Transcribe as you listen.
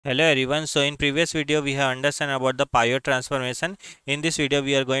Hello everyone. So in previous video we have understand about the pivot transformation. In this video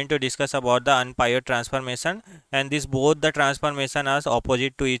we are going to discuss about the unpivot transformation, and this both the transformation are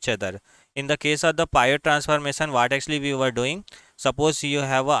opposite to each other. In the case of the pivot transformation, what actually we were doing, suppose you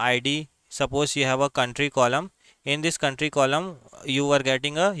have a ID, suppose you have a country column. In this country column you are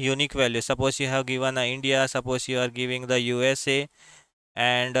getting a unique value. Suppose you have given a India, suppose you are giving the USA,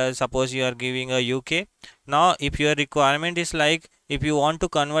 and suppose you are giving a UK. Now if your requirement is like, if you want to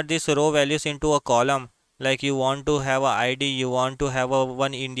convert these row values into a column, like you want to have a ID, you want to have a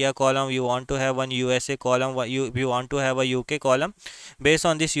one India column, you want to have one USA column, you want to have a UK column, based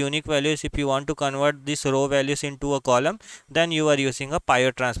on these unique values, if you want to convert these row values into a column, then you are using a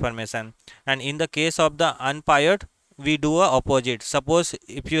pivot transformation. And in the case of the unpivot, we do a opposite. Suppose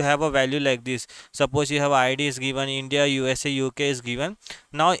if you have a value like this, suppose you have ID is given, India, USA, UK is given.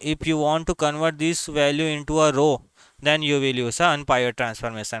 Now if you want to convert this value into a row, then you will use a unpivot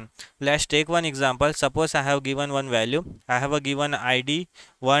transformation. Let's take one example. Suppose I have given one value, I have a given ID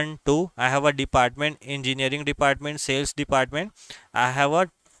 1 2, I have a department, engineering department, sales department. I have a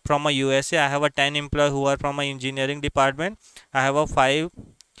from a USA, I have a 10 employees who are from a engineering department. I have a 5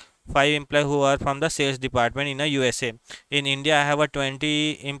 employees who are from the sales department in a USA. In India, I have a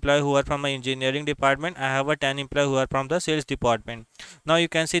 20 employees who are from the engineering department. I have a 10 employees who are from the sales department. Now you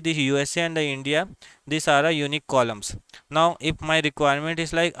can see the USA and the India, these are a unique columns. Now if my requirement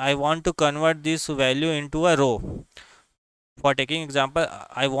is like, I want to convert this value into a row. For taking example,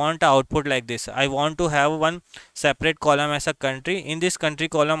 I want output like this. I want to have one separate column as a country. In this country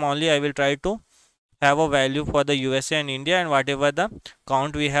column only I will try to have a value for the USA and India, and whatever the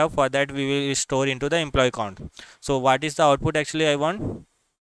count we have, for that we will store into the employee count. So what is the output actually I want?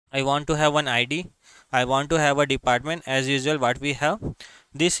 I want to have one ID, I want to have a department. As usual, what we have,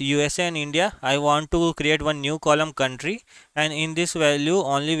 this USA and India, I want to create one new column country, and in this value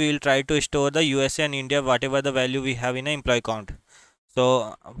only we will try to store the USA and India, whatever the value we have in a employee count.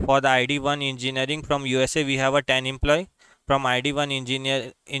 So for the ID1 engineering, from USA we have a 10 employee. From ID1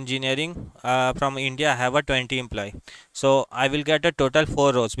 engineering from India I have a 20 employee. So I will get a total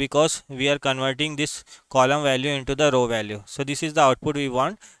 4 rows, because we are converting this column value into the row value. So this is the output we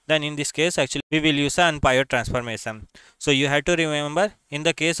want. Then in this case actually we will use an unpivot transformation. So you have to remember, in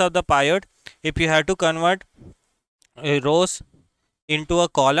the case of the pivot, if you have to convert rows into a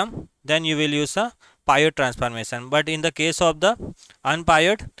column, then you will use a pivot transformation. But in the case of the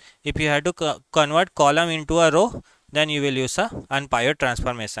unpivot, if you have to convert column into a row, then you will use a unpivot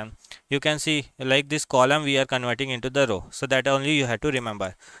transformation. You can see like this column we are converting into the row, so that only you have to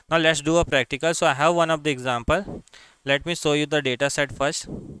remember. Now let's do a practical. So I have one of the example. Let me show you the data set first.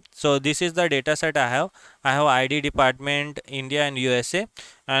 So this is the data set I have. I have ID department, India and USA,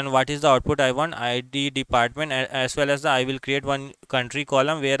 and what is the output I want? ID department, as well as I will create one country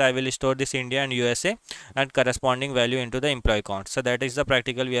column where I will store this India and USA and corresponding value into the employee count. So that is the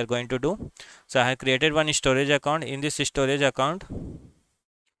practical we are going to do. So I have created one storage account. In this storage account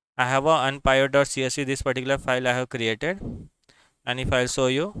I have a unpivot.csv, this particular file I have created, and if I'll show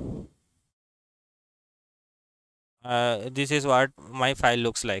you, this is what my file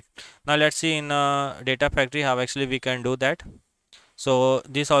looks like. Now let's see in data factory how actually we can do that. So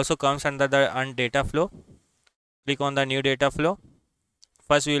this also comes under the data flow. Click on the new data flow.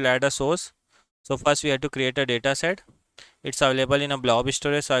 First we will add a source. So first we have to create a data set. It's available in a blob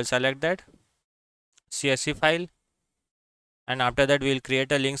storage, so I'll select that csv file, and after that we will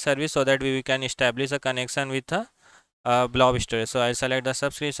create a link service so that we can establish a connection with a blob storage. So I'll select the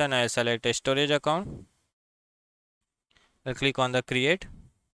subscription, I'll select a storage account, I'll click on the create,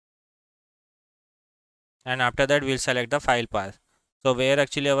 and after that we'll select the file path. So where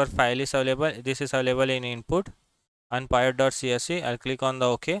actually our file is available, this is available in input unpivot.csv. I'll click on the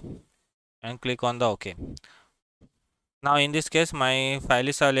OK and click on the OK. Now in this case my file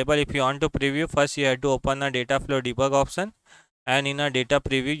is available. If you want to preview, first you have to open the data flow debug option, and in a data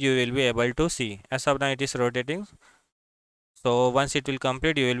preview you will be able to see. As of now it is rotating, so once it will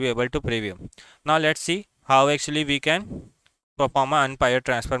complete you will be able to preview. Now let's see how actually we can perform a unpivot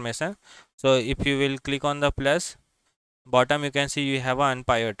transformation. So if you will click on the plus bottom, you can see you have a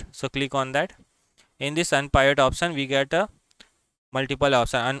unpivot. So click on that. In this unpivot option we get a multiple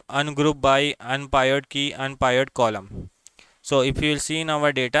option, ungroup by, unpivot key, unpivot column. So if you will see in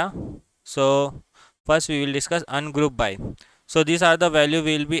our data, so first we will discuss ungroup by. So these are the value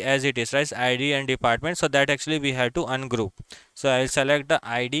will be as it is, right? ID and department. So that actually we have to ungroup. So I will select the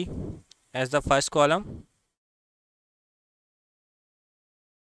ID as the first column,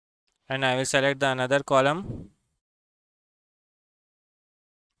 and I will select the another column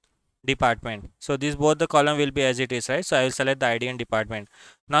department. So these both the column will be as it is, right? So I will select the ID and department.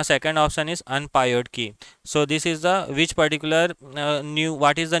 Now second option is unpivot key. So this is the which particular new,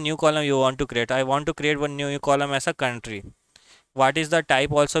 what is the new column you want to create. I want to create one new column as a country. What is the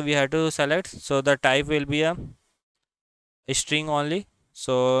type also we have to select. So the type will be a string only.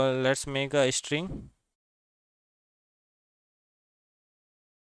 So let's make a string,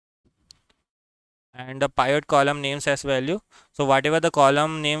 and the pivot column names as value. So whatever the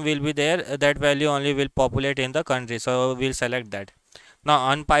column name will be there, that value only will populate in the country. So we'll select that.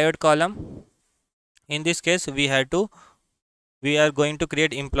 Now unpivot column, in this case we are going to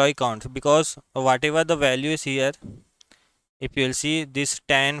create employee count, because whatever the value is here, if you will see this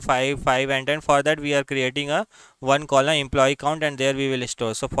 10, 5, 5 and 10, for that we are creating a one column employee count, and there we will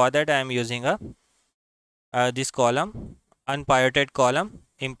store. So for that I am using a this column, unpivoted column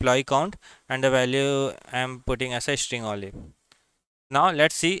employee count, and the value I am putting as a string only. Now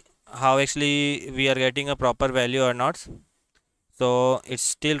let's see how actually we are getting a proper value or not. So it's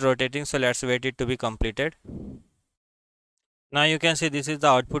still rotating, so let's wait it to be completed. Now you can see this is the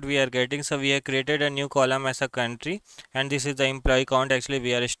output we are getting. So we have created a new column as a country, and this is the employee count actually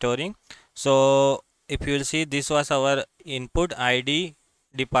we are storing. So if you will see, this was our input ID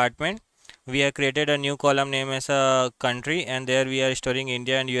department. We have created a new column name as a country, and there we are storing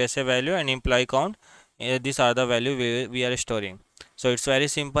India and USA value and employee count. These are the value we are storing. So it's very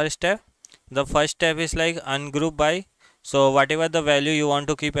simple step. The first step is like ungroup by. So whatever the value you want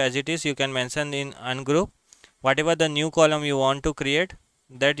to keep as it is, you can mention in ungroup. Whatever the new column you want to create,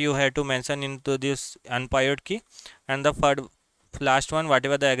 that you have to mention into this unpivot key. And the last one,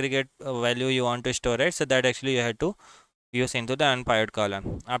 whatever the aggregate value you want to store it, so that actually you have to use into the unpivot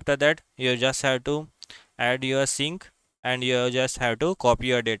column. After that you just have to add your sync, and you just have to copy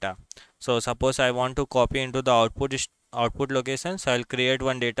your data. So suppose I want to copy into the output location, so I'll create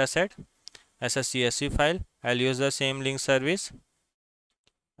one data set as a CSV file. I'll use the same link service,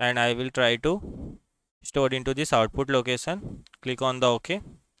 and I will try to store into this output location. Click on the OK.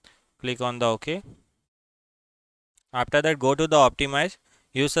 Click on the OK. After that, go to the optimize.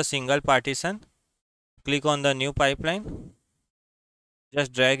 Use a single partition. Click on the new pipeline.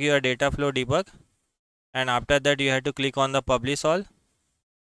 Just drag your data flow debug, and after that you have to click on the publish all.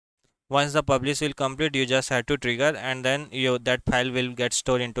 Once the publish will complete, you just have to trigger, and then that file will get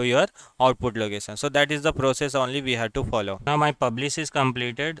stored into your output location. So that is the process only we have to follow. Now my publish is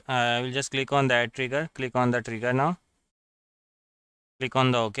completed. I will just click on that trigger. Click on the trigger now. Click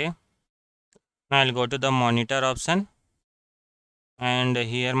on the OK. Now I'll go to the monitor option, and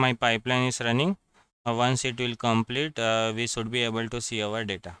here my pipeline is running. Once it will complete, we should be able to see our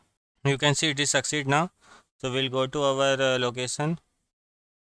data. You can see it is succeed now. So we'll go to our location,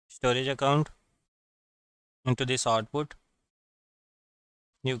 storage account, into this output.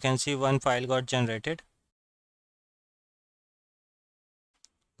 You can see one file got generated.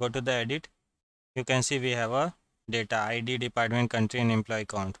 Go to the edit. You can see we have a data ID, department, country and employee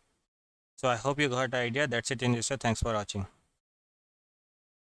count. So I hope you got the idea. That's it in this. Thanks for watching.